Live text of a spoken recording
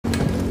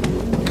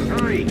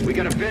We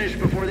gotta finish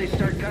before they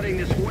start cutting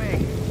this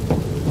wing.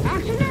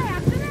 Action there,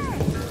 action there!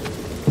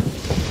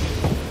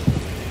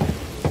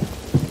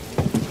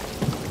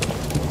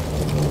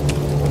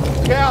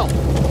 Cal,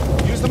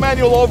 use the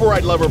manual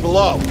override lever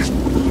below.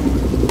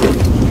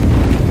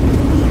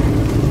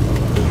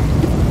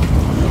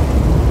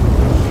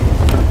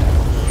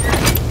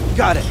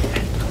 Got it.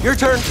 Your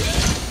turn.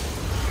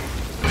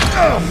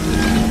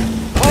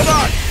 Hold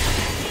on.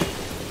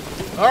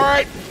 All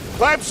right,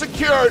 clamp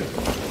secured.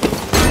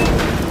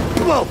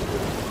 Whoa.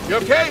 You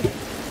okay?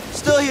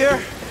 Still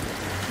here.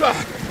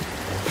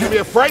 Give me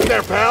a fright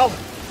there, pal.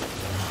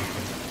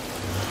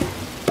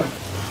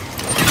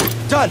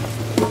 Done.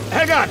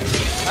 Hang on.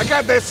 I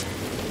got this.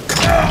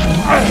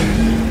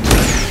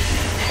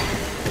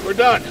 We're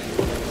done.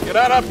 Get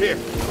out up here.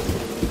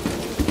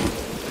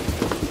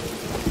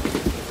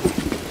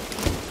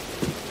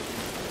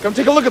 Come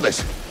take a look at this.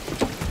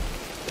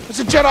 It's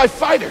a Jedi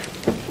fighter.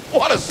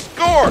 What a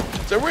score!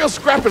 It's a real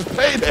scrapper's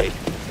payday.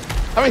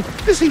 I mean,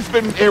 this he's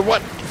been here,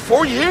 what,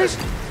 4 years?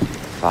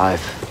 5.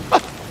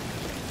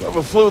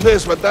 Whoever flew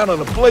this went down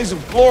in a blaze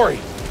of glory.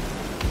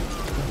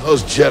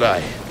 Those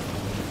Jedi.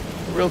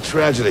 A real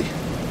tragedy.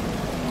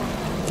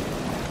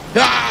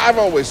 I've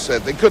always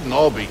said they couldn't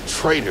all be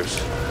traitors.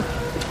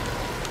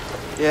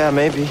 Yeah,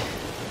 maybe.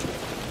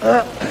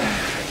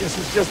 Guess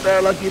it's just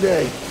our lucky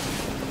day.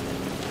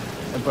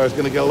 Empire's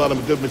gonna get a lot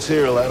of good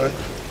material out of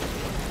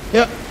it.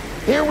 Yeah,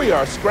 here we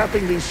are,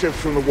 scrapping these ships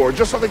from the war,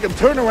 just so they can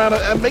turn around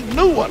and make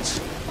new ones.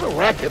 What a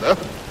racket, huh?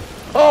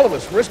 All of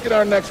us risking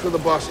our necks for the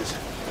bosses.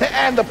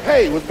 And the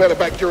pay was better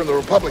back during the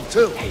Republic,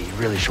 too. Hey, you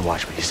really should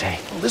watch what you say.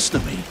 Well, listen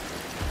to me.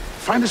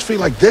 Find us feel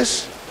like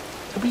this,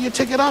 it'll be your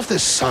ticket off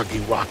this soggy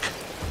rock.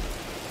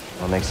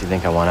 What makes you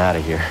think I want out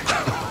of here?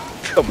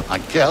 Come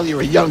on, Cal, you're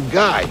a young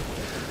guy.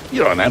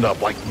 You don't end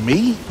up like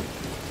me.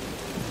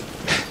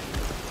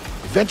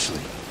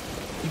 Eventually,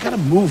 you gotta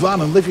move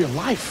on and live your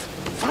life.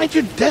 Find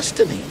your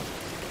destiny.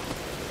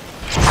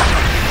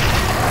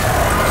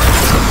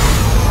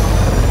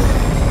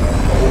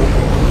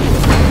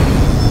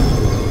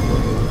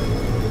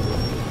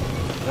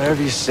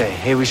 Whatever you say.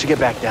 Hey, we should get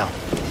back down.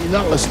 You're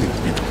not listening to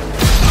me.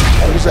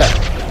 What was that?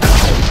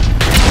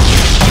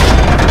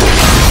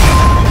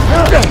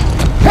 Help me!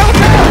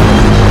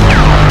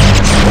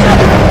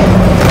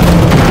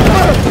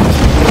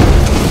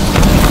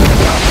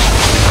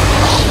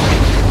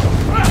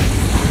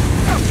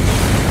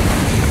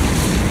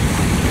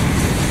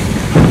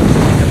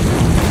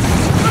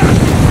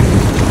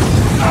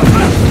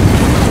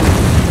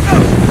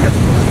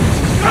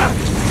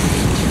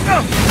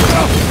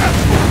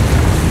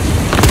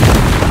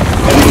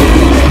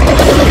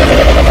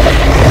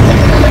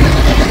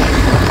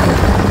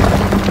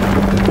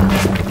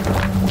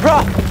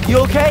 You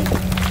okay?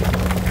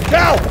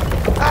 Cal!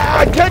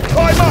 I can't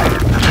climb up!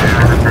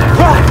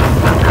 Brock!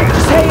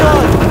 Just hang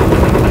on!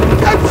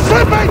 I'm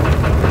slipping!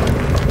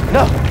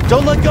 No,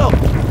 don't let go!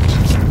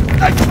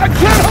 I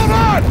can't hold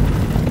on!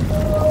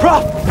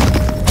 Brock!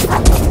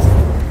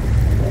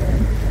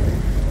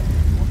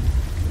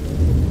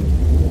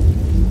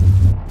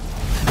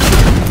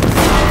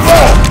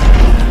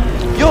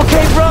 You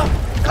okay, bro?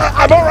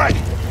 I'm all right.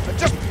 I'm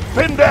just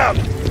pinned down.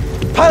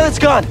 Pilot's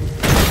gone.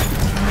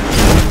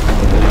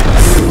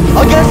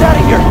 I'll get us out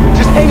of here.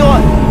 Just hang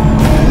on.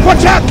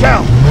 Watch out,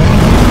 Cal!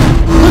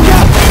 Look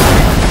out!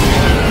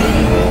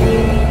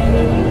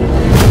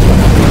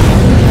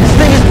 This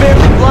thing is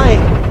barely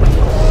flying.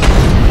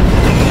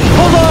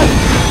 Hold on!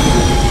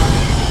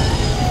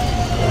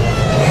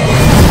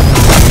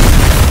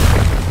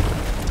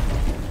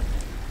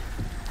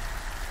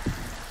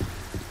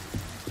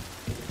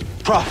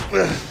 Prof,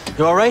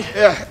 you all right?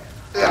 Yeah.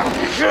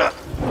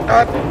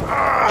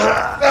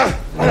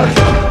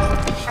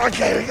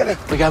 Okay,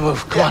 We gotta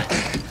move. Come on.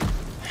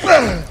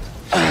 What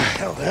the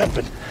hell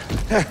happened?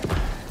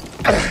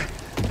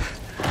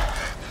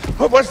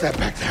 What was that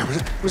back there?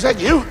 Was that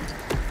you?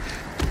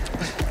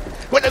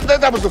 Well,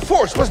 that was the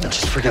Force, wasn't it?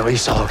 Just forget what you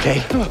saw,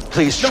 okay?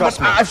 Please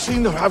trust me. I've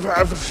seen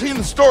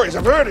the stories.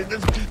 I've heard it.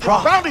 There's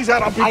bounties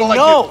out on people like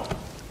you.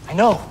 I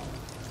know.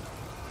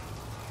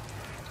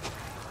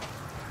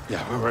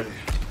 Yeah, we're ready.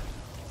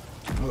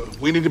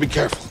 We need to be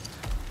careful.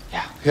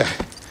 Yeah. Yeah.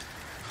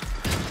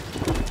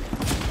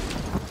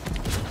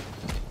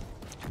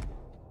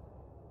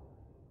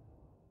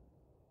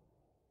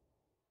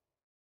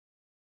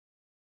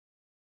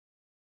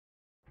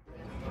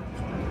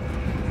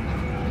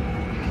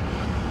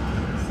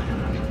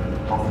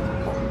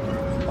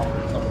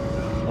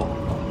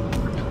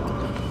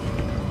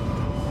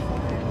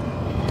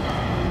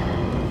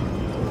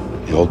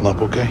 You holding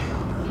up okay?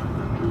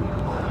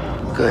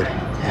 Good.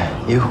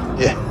 Yeah, you?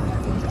 Yeah.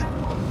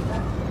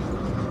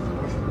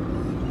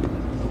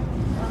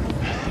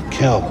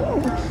 Kel,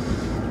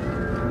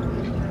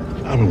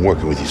 I've been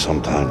working with you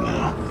some time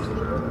now.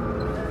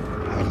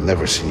 I've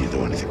never seen you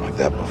do anything like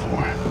that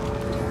before.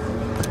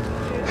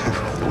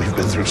 We've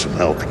been through some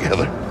hell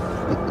together.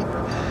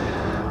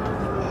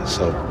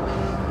 So,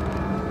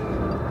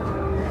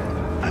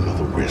 I know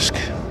the risk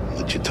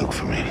that you took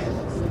for me.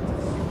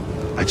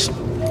 I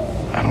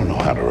I don't know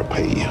how to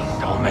repay you.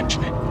 Don't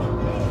mention it.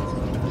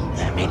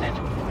 I mean it.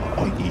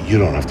 Oh, you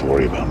don't have to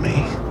worry about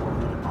me.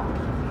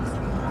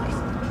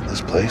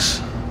 This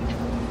place,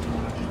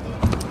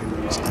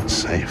 it's not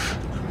safe.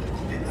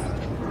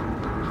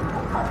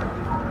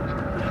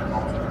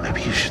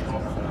 Maybe you should,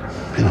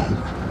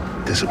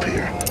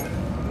 disappear.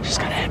 Just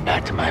gotta head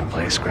back to my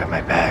place, grab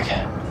my bag.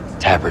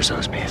 Tappers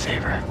owes me a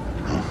favor.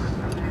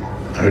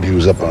 Oh. I heard he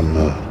was up on,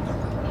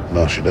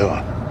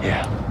 Melchidella.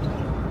 Yeah.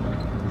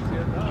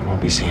 You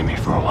won't be seeing me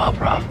for a while,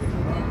 Prof.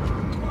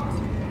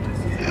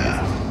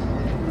 Yeah.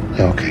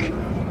 Yeah, okay.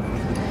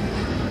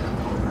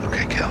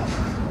 Okay, Cal.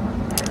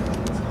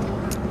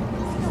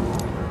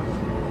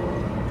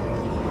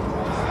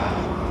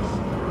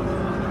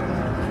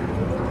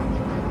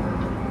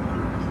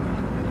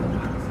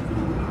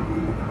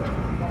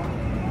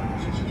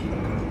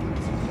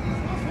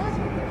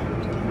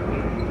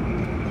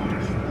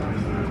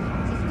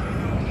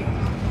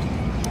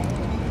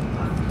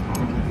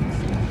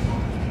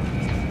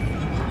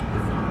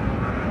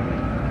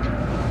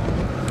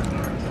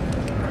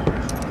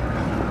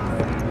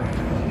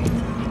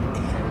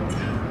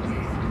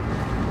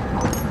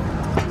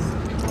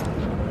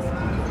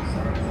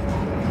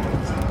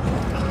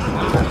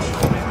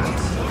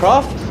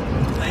 Croft?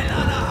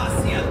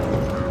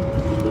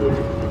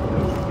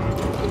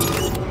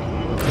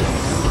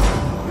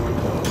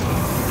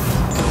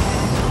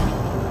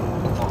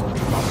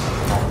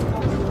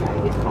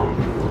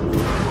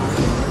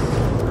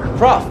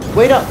 Croft,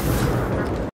 wait up!